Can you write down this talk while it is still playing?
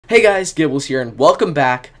Hey guys, Gibbles here, and welcome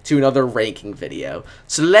back to another ranking video.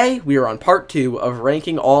 So today, we are on part 2 of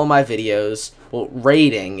ranking all my videos, well,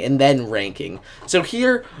 rating, and then ranking. So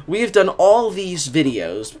here, we have done all these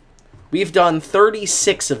videos. We've done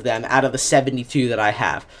 36 of them out of the 72 that I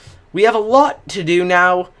have. We have a lot to do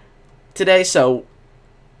now today, so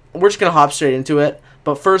we're just going to hop straight into it.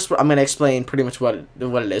 But first, I'm going to explain pretty much what it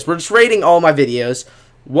is. We're just rating all my videos,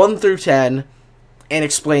 1 through 10, and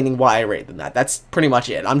explaining why I rate them that. That's pretty much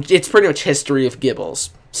it. It's pretty much history of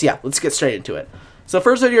Gibbles. So yeah, let's get straight into it. So the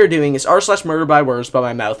first video you're doing is r/murder by words, but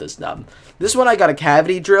my mouth is numb. This one I got a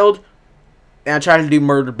cavity drilled, and I tried to do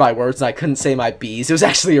murdered by words, and I couldn't say my B's. It was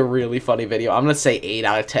actually a really funny video. I'm going to say 8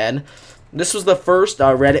 out of 10. This was the first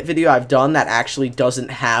Reddit video I've done that actually doesn't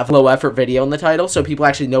have low effort video in the title, so people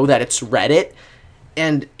actually know that it's Reddit,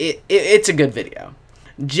 and it's a good video.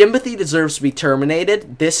 Jimbothy deserves to be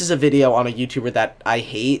terminated. This is a video on a YouTuber that I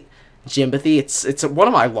hate, Jimbothy. It's one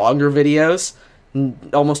of my longer videos,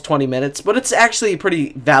 almost 20 minutes, but it's actually a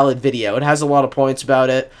pretty valid video. It has a lot of points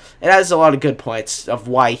about it. It has a lot of good points of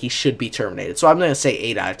why he should be terminated. So I'm going to say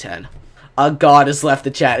 8 out of 10. God has left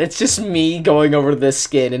the chat. It's just me going over this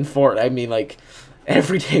skin in Fortnite. I mean, like,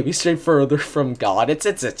 every day we stray further from God. It's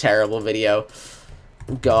a terrible video.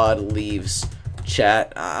 God leaves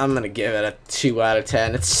chat. I'm gonna give it a 2 out of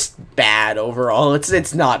 10. It's bad overall.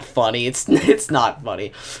 It's not funny. It's not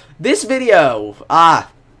funny. This video,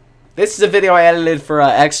 this is a video I edited for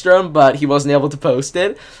Extrum, but he wasn't able to post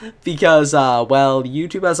it because well,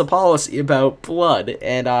 YouTube has a policy about blood,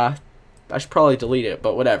 and I should probably delete it,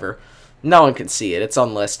 but whatever. No one can see it. It's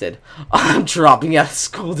unlisted. I'm dropping out of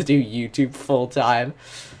school to do YouTube full time.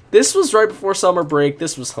 This was right before summer break.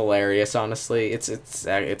 This was hilarious, honestly.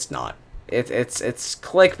 It's not. It's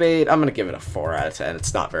clickbait. I'm gonna give it a 4 out of 10.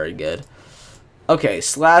 It's not very good. Okay,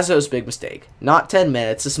 Slazzo's big mistake. Not 10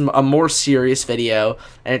 minutes. This is a more serious video,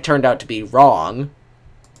 and it turned out to be wrong.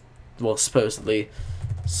 Well, supposedly.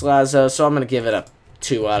 Slazzo, so I'm gonna give it a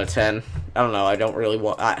 2 out of 10. I don't know. I don't really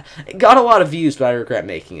want. It got a lot of views, but I regret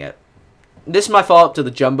making it. This is my follow-up to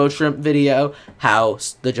the Jumbo Shrimp video. How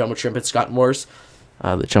the Jumbo Shrimp has gotten worse.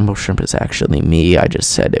 The Jumbo Shrimp is actually me. I just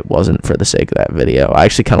said it wasn't for the sake of that video. I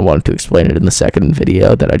actually kind of wanted to explain it in the second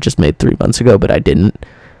video that I just made 3 months ago, but I didn't.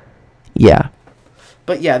 Yeah.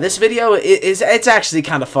 But yeah, this video it's actually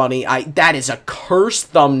kind of funny. That is a cursed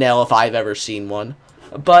thumbnail if I've ever seen one.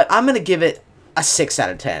 But I'm going to give it a 6 out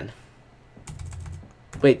of 10.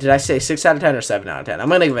 Wait, did I say 6 out of 10 or 7 out of 10? I'm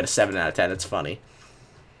going to give it a 7 out of 10. It's funny.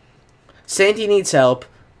 Santy needs help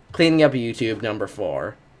cleaning up YouTube, number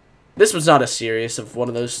 4. This was not a serious of one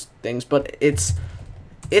of those things, but it's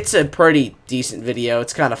a pretty decent video.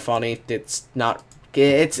 It's kind of funny. It's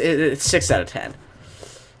 6 out of 10.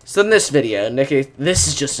 So in this video, this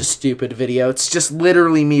is just a stupid video. It's just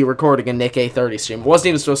literally me recording a Nick A30 stream. It wasn't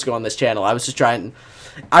even supposed to go on this channel. I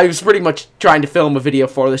was pretty much trying to film a video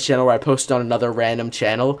for this channel where I posted on another random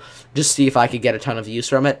channel, just to see if I could get a ton of views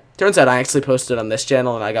from it. Turns out I actually posted on this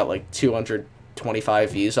channel, and I got like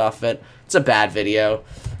 225 views off of it. It's a bad video.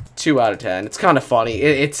 2 out of 10. It's kind of funny.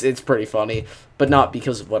 It's pretty funny, but not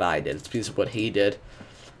because of what I did. It's because of what he did.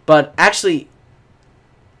 But actually,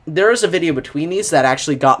 there is a video between these that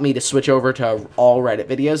actually got me to switch over to all Reddit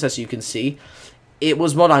videos, as you can see. It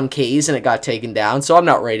was one on K's, and it got taken down, so I'm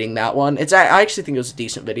not rating that one. I actually think it was a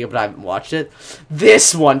decent video, but I haven't watched it.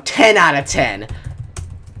 This one, 10 out of 10.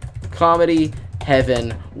 Comedy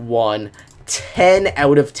Heaven 1. 10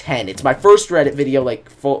 out of 10. It's my first Reddit video,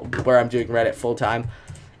 like, where I'm doing Reddit full-time.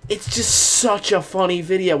 It's just such a funny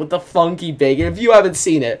video with the funky bacon. If you haven't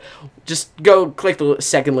seen it, just go click the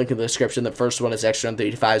second link in the description. The first one is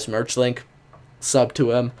Extra35's merch link. Sub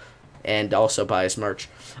to him. And also buy his merch.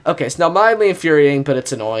 Okay, so now mildly infuriating, but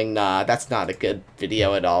it's annoying. Nah, that's not a good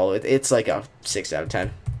video at all. It's like a 6 out of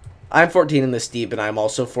 10. I'm 14 in this deep, and I'm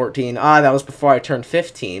also 14. That was before I turned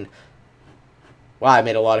 15. Wow, I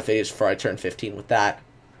made a lot of videos before I turned 15 with that.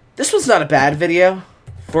 This was not a bad video.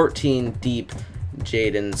 14 deep.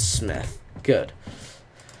 Jaden Smith. Good.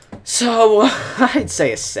 So, I'd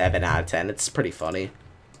say a 7 out of 10. It's pretty funny.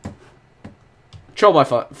 Troll my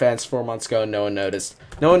fans 4 months ago and no one noticed.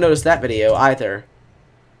 No one noticed that video either.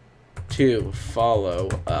 2 follow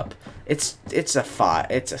up. It's a 5.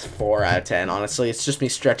 It's a 4 out of 10, honestly. It's just me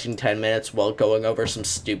stretching 10 minutes while going over some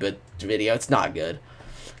stupid video. It's not good.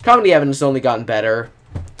 Comedy Evan has only gotten better.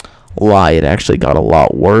 Lie, it actually got a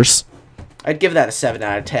lot worse. I'd give that a 7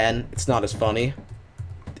 out of 10. It's not as funny.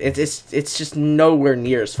 It's just nowhere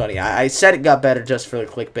near as funny. I said it got better just for the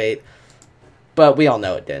clickbait, but we all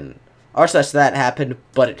know it didn't. r/that happened,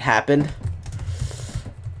 but it happened.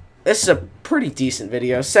 This is a pretty decent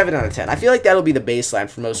video. 7 out of 10. I feel like that'll be the baseline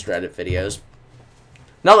for most Reddit videos.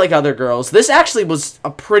 Not like other girls. This actually was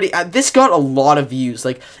a pretty... this got a lot of views.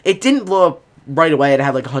 Like, it didn't blow up right away. It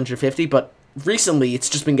had like 150, but recently it's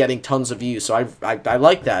just been getting tons of views, so I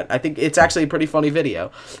like that. I think it's actually a pretty funny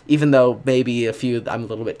video, even though maybe I'm a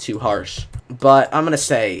little bit too harsh. But I'm going to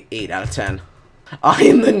say 8 out of 10. I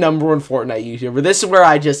am the #1 Fortnite YouTuber. This is where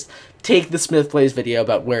I just take the Smith Plays video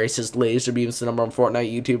about where he says Laser Beam's the #1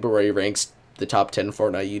 Fortnite YouTuber, where he ranks the top 10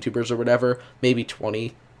 Fortnite YouTubers or whatever, maybe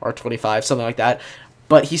 20 or 25, something like that.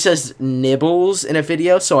 But he says Nibbles in a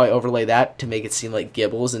video, so I overlay that to make it seem like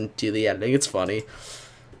Gibbles and do the editing. It's funny.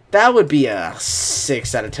 That would be a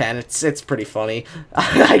 6 out of 10. It's pretty funny.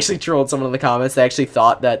 I actually trolled someone in the comments. They actually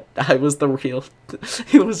thought that I was the real.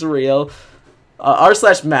 It was real.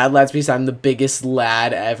 r/MadLads means I'm the biggest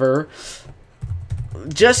lad ever.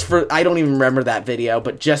 Just for, I don't even remember that video,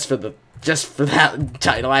 but just for that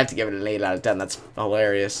title, I have to give it an 8 out of 10. That's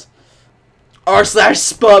hilarious.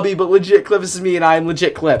 r/Spubby, but legit clips is me, and I'm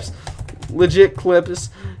legit clips. Legit clips,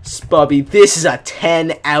 Spubby. This is a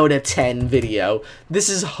 10 out of 10 video. This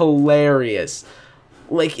is hilarious.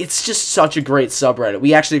 Like, it's just such a great subreddit.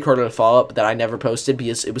 We actually recorded a follow-up that I never posted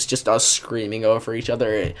because it was just us screaming over each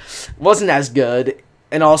other. It wasn't as good.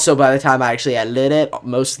 And also, by the time I actually edited it,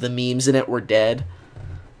 most of the memes in it were dead.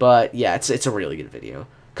 But, yeah, it's a really good video.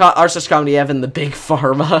 r/Comedy Evan, the Big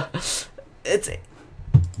Pharma. It's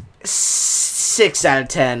 6 out of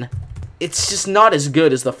 10. It's just not as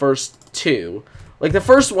good as the first two. Like, the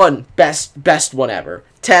first one, best one ever.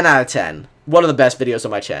 10 out of 10. One of the best videos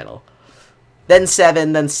on my channel. Then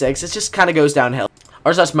 7, then 6. It just kind of goes downhill.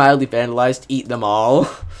 r/Mildly Vandalized, Eat Them All.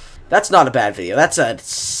 That's not a bad video. That's a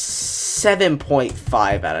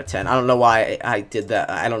 7.5 out of 10. I don't know why I did that.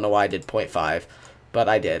 I don't know why I did 0.5, but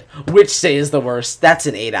I did. Which say is the worst? That's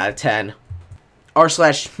an 8 out of 10.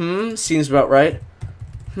 Seems about right.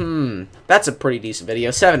 That's a pretty decent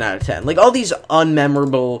video. 7 out of 10. Like, all these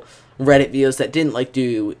unmemorable Reddit videos that didn't, like,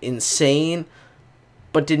 do insane,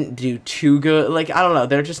 but didn't do too good. Like, I don't know.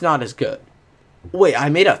 They're just not as good. Wait, I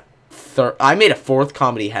made a 4th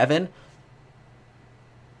Comedy Heaven?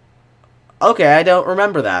 Okay, I don't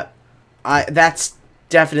remember that. That's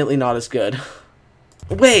definitely not as good.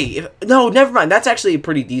 Wait, no, never mind. That's actually a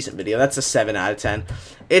pretty decent video. That's a 7 out of 10.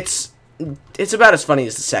 It's about as funny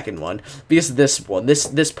as the second one, because this one,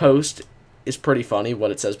 this post is pretty funny, what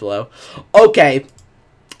it says below. Okay,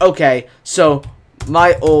 so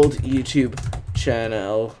my old YouTube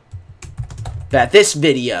channel, this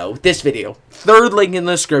video, 3rd link in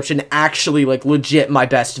the description, actually, like, legit my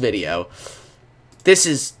best video. This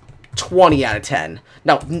is 20 out of 10.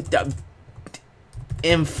 No,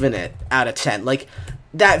 infinite out of 10. Like,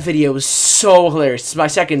 that video was so hilarious. It's my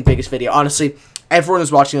 2nd biggest video. Honestly, everyone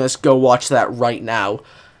who's watching this, go watch that right now.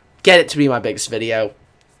 Get it to be my biggest video.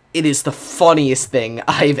 It is the funniest thing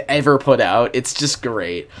I've ever put out. It's just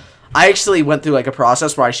great. I actually went through, like, a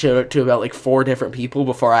process where I showed it to about, like, 4 different people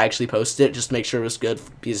before I actually posted it, just to make sure it was good,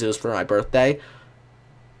 because it was for my birthday.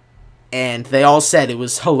 And they all said it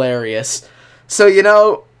was hilarious. So, you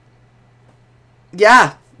know,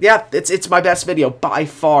 yeah, it's my best video by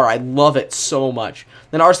far. I love it so much.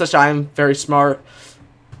 Then r/I'm very smart.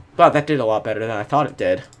 Wow, that did a lot better than I thought it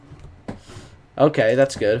did. Okay,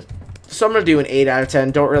 that's good. So I'm going to do an 8 out of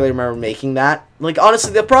 10. Don't really remember making that. Like,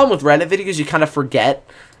 honestly, the problem with Reddit videos, you kind of forget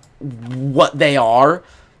what they are.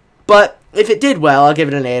 But if it did well, I'll give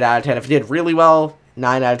it an 8 out of 10. If it did really well,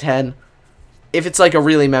 9 out of 10. If it's, like, a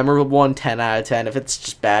really memorable one, 10 out of 10. If it's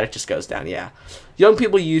just bad, it just goes down, yeah. Young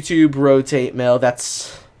People YouTube, Rotate Mail,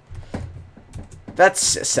 that's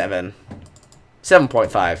 7.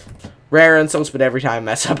 7.5. Rare insults, but every time I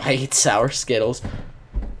mess up, I eat sour Skittles.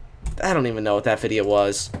 I don't even know what that video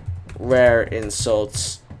was. Rare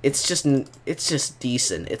insults. It's just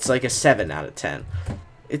decent. It's like a 7 out of 10.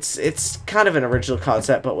 It's kind of an original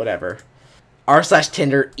concept, but whatever.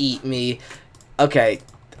 r/Tinder, eat me. Okay.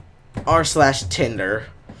 r/Tinder.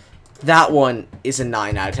 That one is a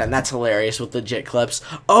 9 out of 10. That's hilarious with legit clips.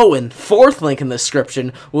 Oh, and 4th link in the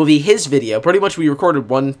description will be his video. Pretty much we recorded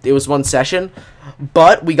it was one session,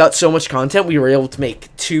 but we got so much content, we were able to make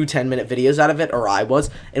 2 10-minute videos out of it, or I was,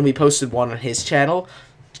 and we posted one on his channel.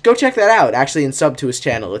 Go check that out, actually, and sub to his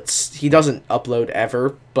channel. He doesn't upload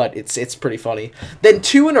ever, but it's pretty funny. Then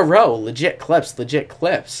 2 in a row, legit clips.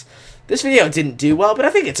 This video didn't do well, but I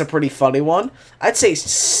think it's a pretty funny one. I'd say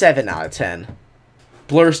 7 out of 10.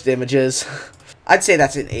 Blurst images. I'd say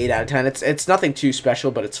that's an 8 out of 10. It's nothing too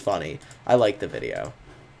special, but it's funny. I like the video.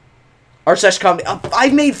 r/Comedy. I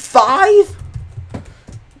made 5?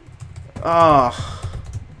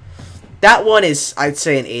 That one is, I'd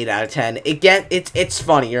say, an 8 out of 10. It's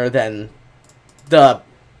funnier than the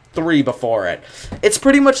 3 before it. It's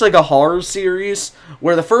pretty much like a horror series,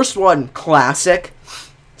 where the first one, classic.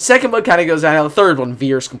 Second one kind of goes down. The third one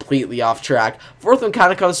veers completely off track. Fourth one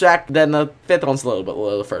kind of comes back. Then the fifth one's a little bit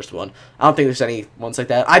below the first one. I don't think there's any ones like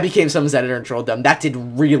that. I Became Someone's Editor and trolled them. That did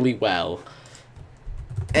really well.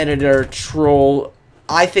 Editor, troll.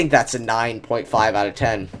 I think that's a 9.5 out of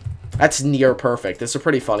 10. That's near perfect. It's a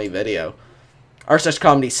pretty funny video.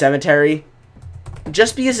 r/comedy cemetery.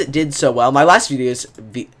 Just because it did so well, my last few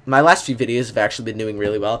videos have actually been doing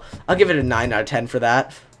really well. I'll give it a 9 out of 10 for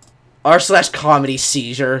that. r/comedy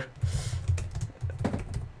seizure.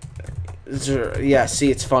 Yeah, see,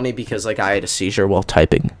 it's funny because like I had a seizure while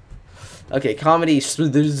typing. Okay, comedy gets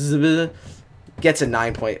a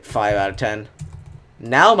 9.5 out of 10.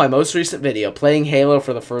 Now my most recent video, playing Halo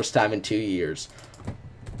for the first time in 2 years.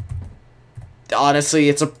 Honestly,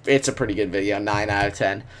 it's a pretty good video, 9 out of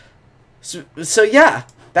 10. So yeah,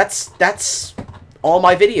 that's all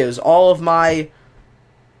my videos, all of my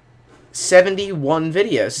 71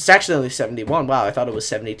 videos. It's actually only 71. Wow, I thought it was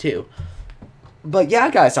 72. But yeah,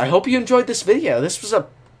 guys, I hope you enjoyed this video. This was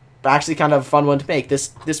actually kind of a fun one to make.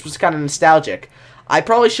 This was kind of nostalgic. I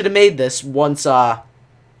probably should have made this once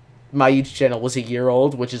my YouTube channel was a year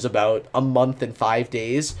old, which is about a month and 5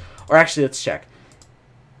 days. Or actually, let's check.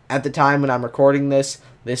 At the time when I'm recording this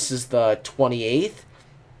is the 28th.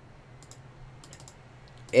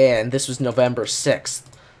 And this was November 6th.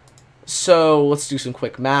 So, let's do some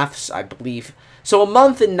quick maths, I believe. So, a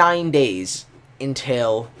month and 9 days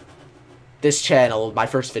until this channel, my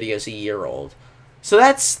first video, is a year old. So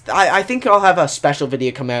that's, I think I'll have a special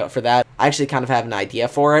video come out for that. I actually kind of have an idea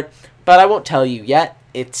for it, but I won't tell you yet.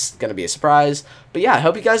 It's going to be a surprise. But yeah, I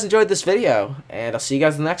hope you guys enjoyed this video, and I'll see you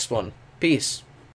guys in the next one. Peace.